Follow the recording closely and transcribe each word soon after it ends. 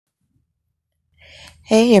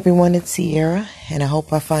Hey everyone, it's Sierra, and I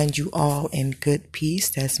hope I find you all in good peace.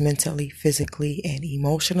 That's mentally, physically, and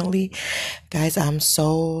emotionally. Guys, I'm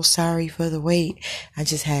so sorry for the wait. I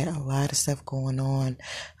just had a lot of stuff going on.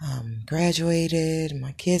 Graduated,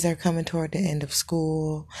 my kids are coming toward the end of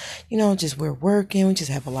school. Just we're working, we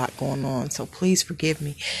just have a lot going on. So please forgive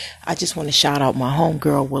me. I just want to shout out my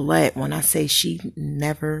homegirl, Willette, when I say she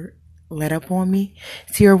never let up on me.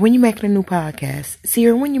 Sierra, when you making a new podcast?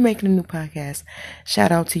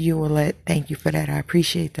 Shout out to you, Willette. Thank you for that. I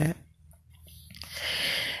appreciate that.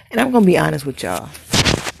 And I'm going to be honest with y'all.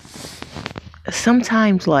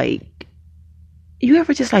 Sometimes, you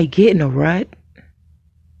ever just, get in a rut?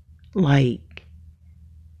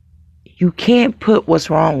 You can't put what's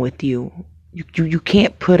wrong with you. You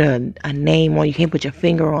can't put a name on, you can't put your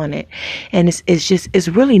finger on it. And it's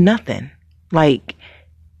really nothing.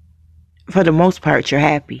 For the most part, you're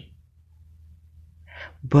happy.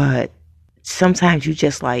 But sometimes you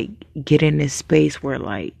just get in this space where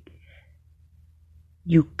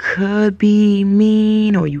you could be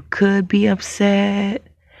mean or you could be upset.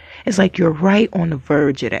 It's like you're right on the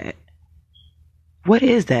verge of that. What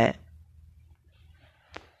is that?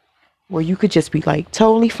 Where you could just be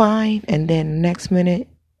totally fine, and then the next minute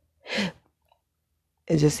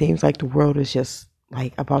it just seems like the world is just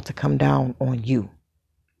about to come down on you.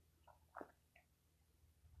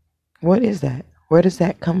 What is that? Where does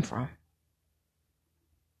that come from?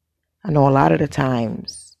 I know a lot of the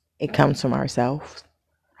times it comes from ourselves.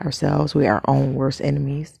 We are our own worst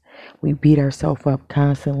enemies. We beat ourselves up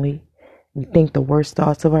constantly. We think the worst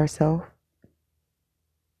thoughts of ourselves.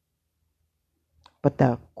 But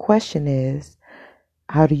the question is,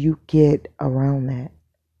 how do you get around that?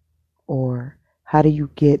 Or how do you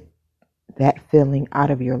get that feeling out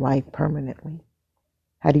of your life permanently?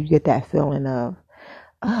 How do you get that feeling of,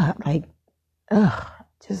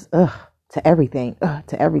 to everything,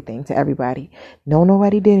 to everything, to everybody. No,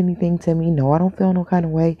 nobody did anything to me. No, I don't feel no kind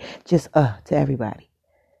of way. Just, to everybody.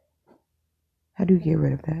 How do you get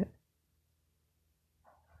rid of that?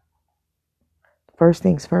 First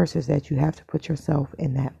things first is that you have to put yourself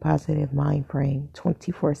in that positive mind frame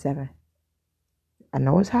 24/7. I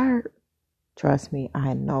know it's hard. Trust me,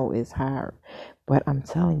 I know it's hard. But I'm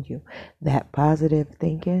telling you, that positive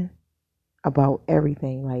thinking about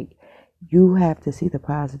everything, you have to see the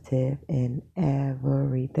positive in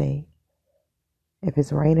everything. If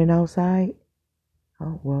it's raining outside,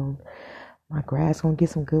 oh, well, my grass going to get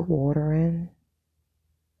some good water in.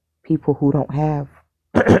 People who don't have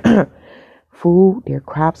food, their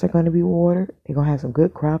crops are going to be watered. They're going to have some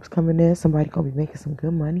good crops coming in. Somebody's going to be making some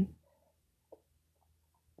good money.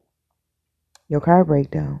 Your car break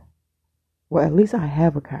down. Well, at least I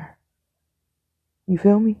have a car. You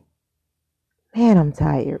feel me? Man, I'm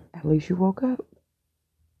tired. At least you woke up.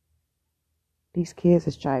 These kids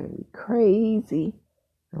is driving me crazy.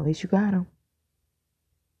 At least you got them.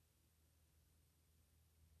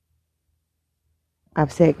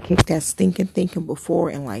 I've said kick that stinking thinking before,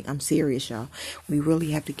 and I'm serious, y'all. We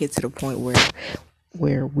really have to get to the point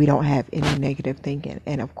where we don't have any negative thinking.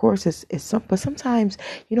 And of course but sometimes,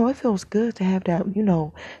 it feels good to have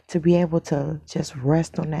that, to be able to just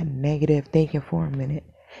rest on that negative thinking for a minute,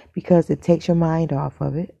 because it takes your mind off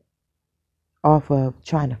of it, off of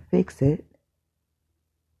trying to fix it.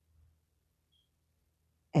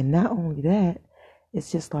 And not only that, it's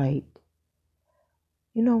just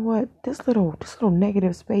you know what, this little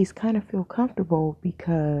negative space kind of feel comfortable,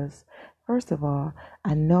 because first of all,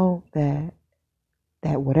 I know that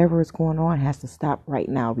whatever is going on has to stop right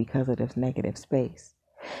now because of this negative space.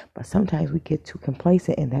 But sometimes we get too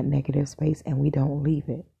complacent in that negative space and we don't leave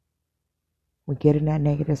it. We get in that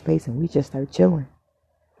negative space and we just start chilling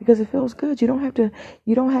because it feels good. You don't have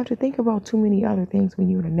to think about too many other things when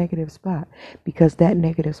you're in a negative spot, because that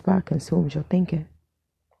negative spot consumes your thinking.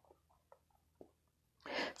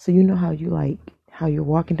 So you know how you're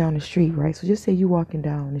walking down the street, right? So just say you're walking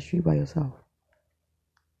down the street by yourself.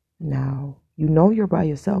 Now, you're by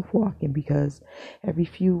yourself walking because every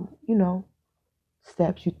few,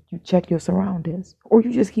 steps you check your surroundings, or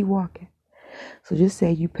you just keep walking. So just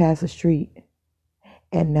say you pass a street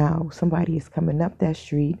and now somebody is coming up that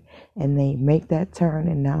street and they make that turn,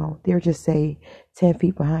 and now they're just say 10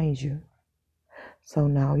 feet behind you. So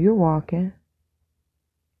now you're walking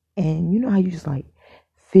and you know how you just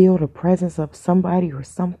feel the presence of somebody or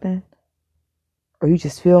something, or you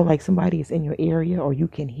just feel like somebody is in your area, or you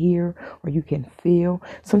can hear, or you can feel.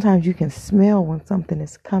 Sometimes you can smell when something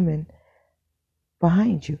is coming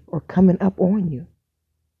behind you or coming up on you.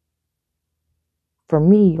 For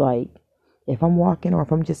me, If I'm walking or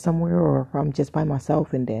if I'm just somewhere or if I'm just by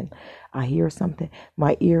myself and then I hear something,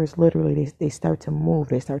 my ears literally, they start to move.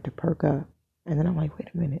 They start to perk up. And then I'm like, wait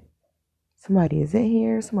a minute. Somebody is in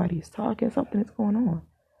here. Somebody is talking. Something is going on.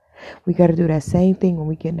 We got to do that same thing when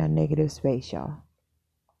we get in that negative space, y'all.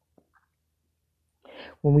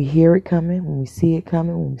 When we hear it coming, when we see it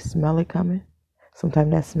coming, when we smell it coming,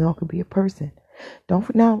 sometimes that smell could be a person.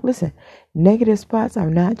 Now listen, negative spots are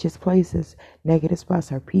not just places. Negative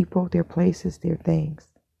spots are people, they're places, they're things.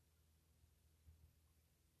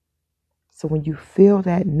 So when you feel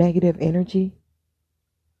that negative energy,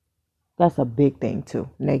 that's a big thing too.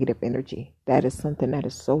 Negative energy. That is something that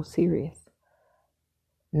is so serious.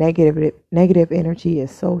 Negative energy is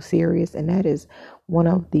so serious, and that is one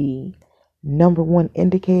of the number one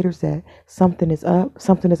indicators that something is up,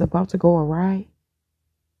 something is about to go awry.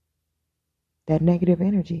 That negative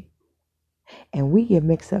energy. And we get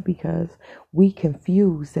mixed up because we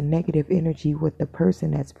confuse the negative energy with the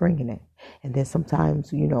person that's bringing it. And then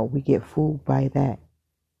sometimes, we get fooled by that.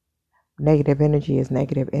 Negative energy is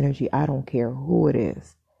negative energy. I don't care who it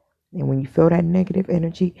is. And when you feel that negative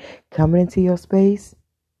energy coming into your space,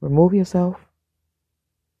 remove yourself.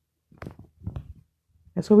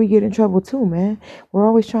 That's where we get in trouble too, man. We're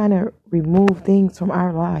always trying to remove things from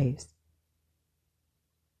our lives,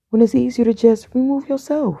 when it's easier to just remove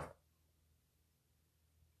yourself.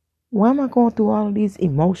 Why am I going through all of these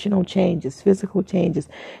emotional changes, physical changes,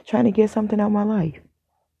 trying to get something out of my life?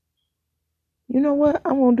 You know what?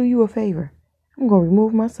 I'm going to do you a favor. I'm going to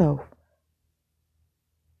remove myself.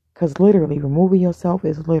 Because literally, removing yourself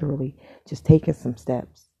is literally just taking some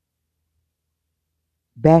steps.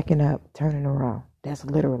 Backing up, turning around. That's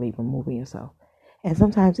literally removing yourself. And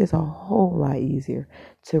sometimes it's a whole lot easier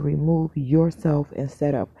to remove yourself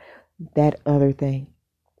instead of that other thing.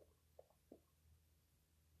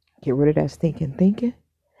 Get rid of that stinking thinking.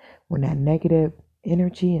 When that negative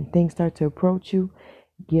energy and things start to approach you,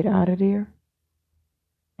 get out of there.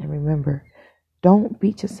 And remember, don't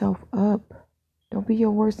beat yourself up. Don't be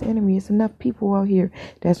your worst enemy. It's enough people out here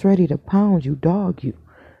that's ready to pound you, dog you.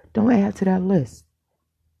 Don't add to that list.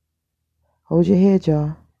 Hold your head,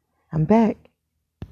 y'all. I'm back.